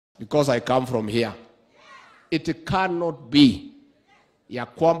because I come from here. It cannot be ya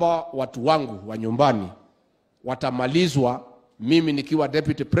kwamba watu wangu wa nyumbani watamalizwa mimi nikiwa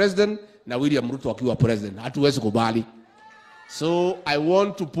deputy president na William Ruto akiwa president. Hatuwezi kubali. So I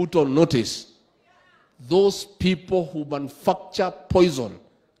want to put on notice those people who manufacture poison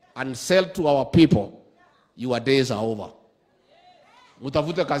and sell to our people, your days are over.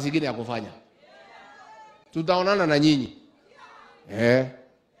 Mutafute kazi nyingine ya kufanya. Tutaonana na nyinyi.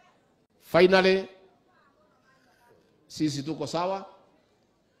 Finally, sisi tuko sawa.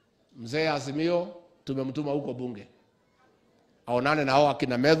 Mzee Azimio tumemtuma huko bunge. Aonane na hao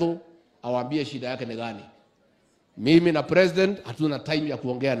akina Medhu, awaambie shida yake ni gani. Mimi na president hatuna time ya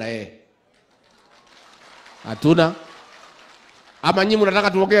kuongea na yeye. Hatuna. Ama nyinyi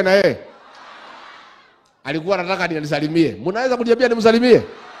mnataka tuongee na yeye? Alikuwa anataka nisalimie. Mnaweza kuniambia nimsalimie?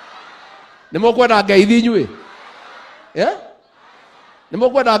 Nimekuwa na gaidhi nywe.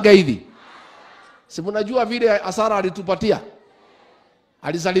 Nimekuwa na gaidhi. Si mnajua vile hasara alitupatia?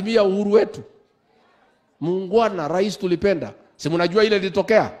 Alisalimia uhuru wetu. Muungwana rais tulipenda. Si mnajua ile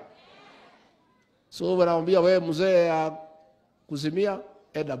ilitokea? So wanaambia wewe mzee kuzimia,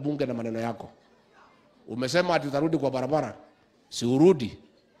 enda bunge na maneno yako. Umesema ati utarudi kwa barabara. Si urudi.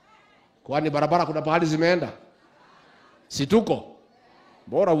 Kwani barabara kuna pahali zimeenda? Si tuko.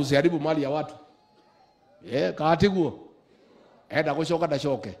 Bora usiharibu mali ya watu. Kaatiguo. Enda kushoka na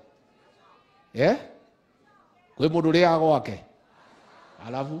shoke. Kwe mudulia yako wake.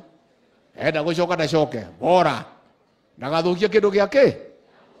 Alafu enda kushoka na shoke. Bora. Ndagathukia kindu giake.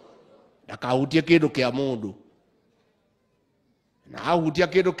 Ndakahutie kindu kia mundu. Na ahutia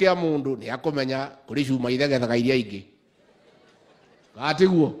kindu kia mundu ni akomenya kuri cuma ithegethaga iria ingi.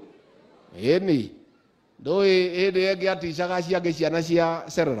 Kaatiguo. Eni. Ndoi ende ngiaticaga ciange ciana cia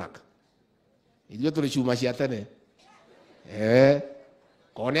Serelak. Ithuĩ tũrĩ cuma cia tene.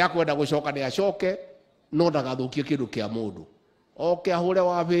 Kone akwenda gũcoka nĩ acoke, no ndagathukie kĩndũ kĩa mũndũ. Oke ahũre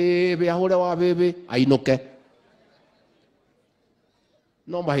wa bĩbĩ, ainũke.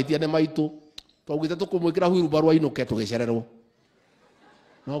 No mahĩtia nĩ maitũ. Twaugĩte tũkũmwĩkĩra wheelbarrow ainũke tũgĩcererwo.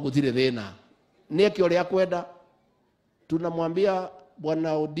 No gũtirĩ thĩna. Nĩeke ũrĩa akwenda. Tunamwambia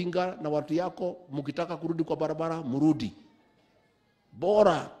Bwana Odinga na watu yako, mkitaka kurudi kwa barabara, mrudi.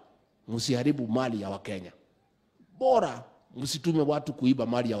 Bora msiharibu mali ya Wakenya. Bora msitume watu kuiba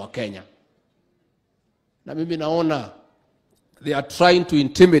mali ya Wakenya. Na mimi naona they are trying to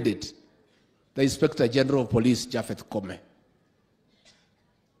intimidate the Inspector General of Police, Japhet Kome.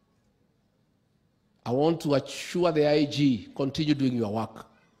 I want to assure the IG, continue doing your work.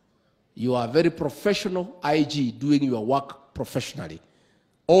 You are a very professional IG doing your work professionally.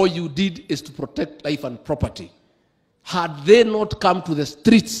 All you did is to protect life and property. Had they not come to the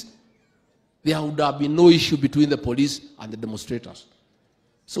streets, there would have been no issue between the police and the demonstrators.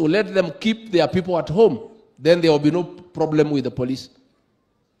 So let them keep their people at home. Then there will be no problem with the police.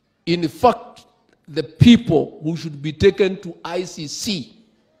 In fact, the people who should be taken to ICC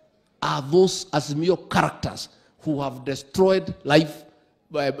are those Azimio characters who have destroyed life,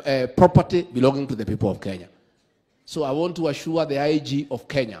 property belonging to the people of Kenya. So I want to assure the IG of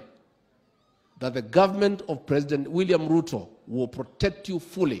Kenya that the government of President William Ruto will protect you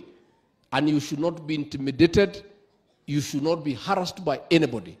fully, and you should not be intimidated. You should not be harassed by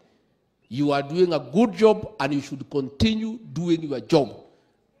anybody. You are doing a good job, and you should continue doing your job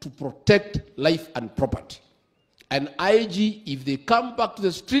to protect life and property. And IG, if they come back to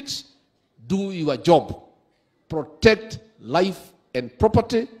the streets, do your job. Protect life and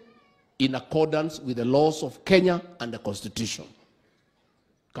property in accordance with the laws of Kenya and the Constitution.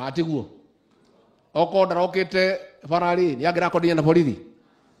 Kaatiguo. Oko ndarokete farari ni agira kodia na borithi.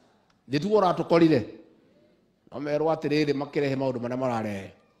 Nditu ora tukorire. No merwo atiriri makirehe maundu mana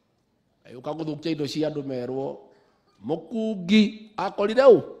marare. Ayuka guthukia indo cia andu merwo mukungi akorire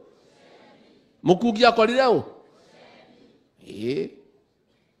u. Mukungi akorire u.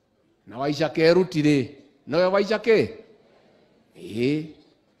 Na waicake rutire. No waicake.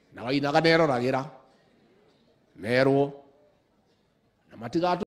 Na wainaga nero ragira. Merwo. Na matigatu